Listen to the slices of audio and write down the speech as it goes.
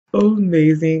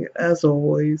amazing as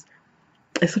always.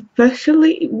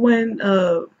 Especially when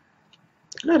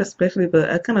not especially, but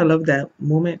I kind of love that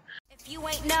moment. If you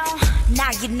ain't know,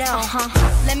 now you know.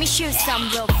 Let me shoot some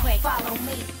real quick. Follow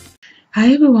me.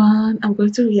 Hi everyone, I'm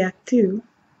going to react to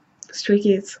Stray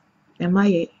Kids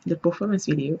M.I.A, the performance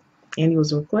video, and it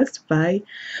was requested by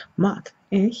Matt,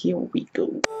 and here we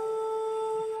go.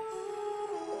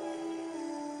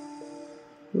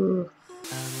 Ooh.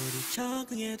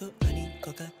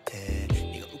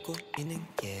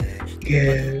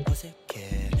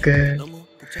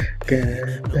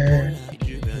 Good.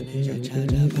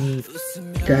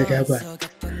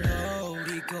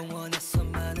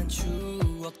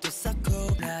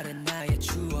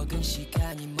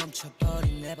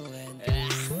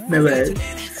 Neverland.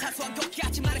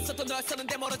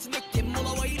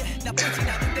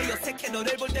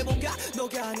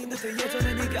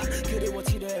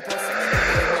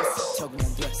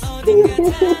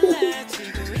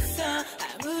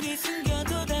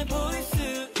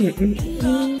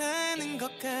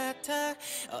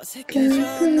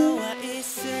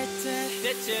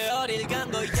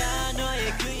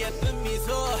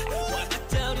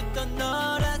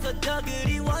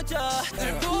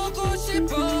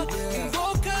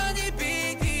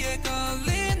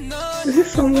 Is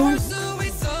this someone?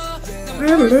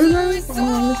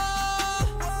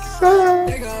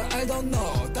 I don't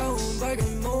know.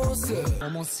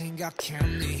 어머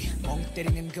생각했니 멍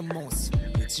때리는 그 모습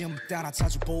요즘 따라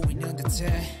자주 보이는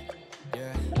듯해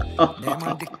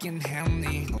내말 듣긴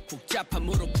했니 복잡한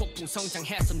무로 폭풍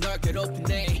성장해서 널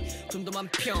괴롭히네 좀 더 맘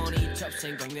편히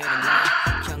잡생각 내려놔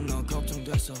그냥 너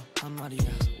걱정돼서 한 말이야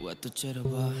왜 또 째려봐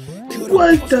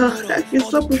What the heck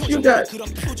is up with you guys?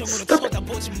 Stop it.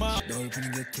 널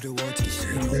보는 게 두려워지기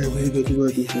싫어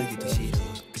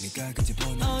그니까 그제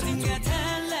보는 어딘가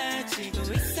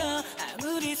달라지고 있어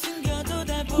아무리 숨겨도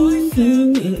다 보일 수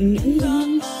있어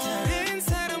다른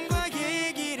사람과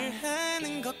얘기를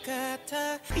하는 것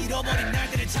같아 잃어버린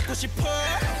날들을 찾고 싶어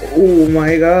Oh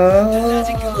my god.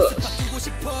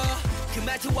 그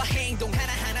말투와 행동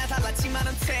하나하나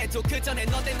달랐지만은 태도 그 전에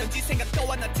너 됐는지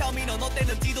생각도 안 나 Tell me 넌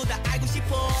어땠는지도 다 알고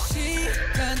싶어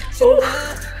시간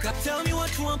지나 Tell me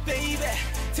what you want baby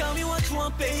Tell me what you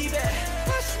want baby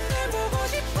다시 날 보고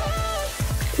싶어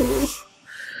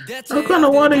I kind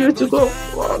of wanted you to go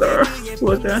farther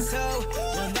with that.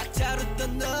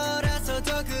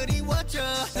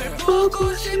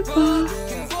 보고 싶어.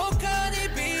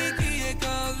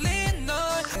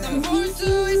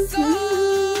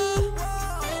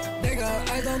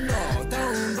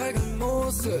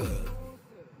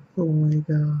 Oh my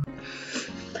god.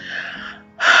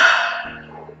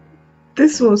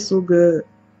 This was so good.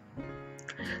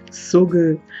 So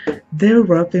good. Their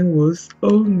rapping was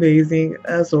amazing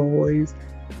as always.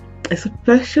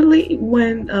 Especially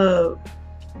when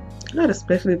not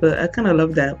especially, but I kind of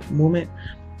love that moment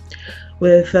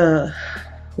with who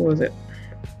was it?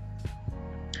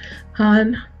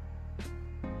 Han,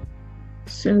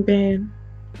 Sungbin.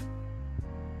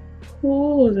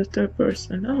 Who was the third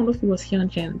person? I don't know if it was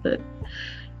Hyunjin, but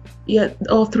yeah,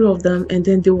 all three of them, and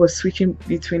then they were switching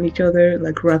between each other,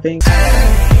 like rapping.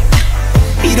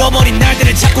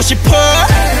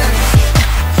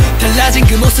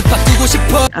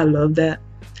 I love that.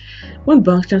 When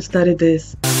Bangchan started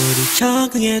this,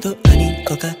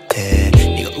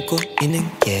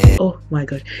 oh my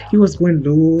gosh, he was going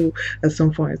low at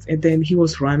some points, and then he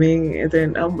was rhyming, and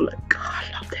then I'm like, God,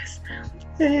 I love this.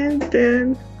 And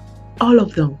then all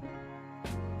of them,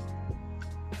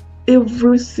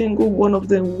 every single one of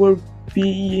them were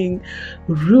being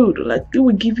rude, like they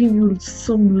were giving you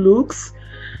some looks.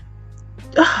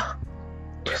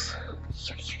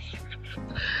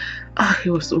 It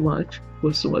was so much. It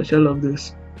was so much. I love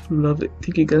this. Love it.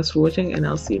 Thank you guys for watching, and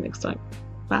I'll see you next time.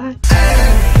 Bye.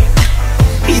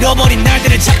 잃어버린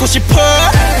날들을 찾고 싶어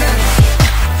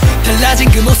달라진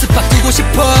그 모습 바꾸고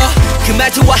싶어 그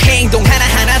말투와 행동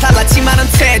하나하나 달랐지만은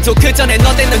태도 그 전에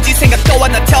너 됐는지 생각도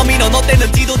안 나 Tell me 넌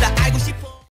어땠는지도 다 알고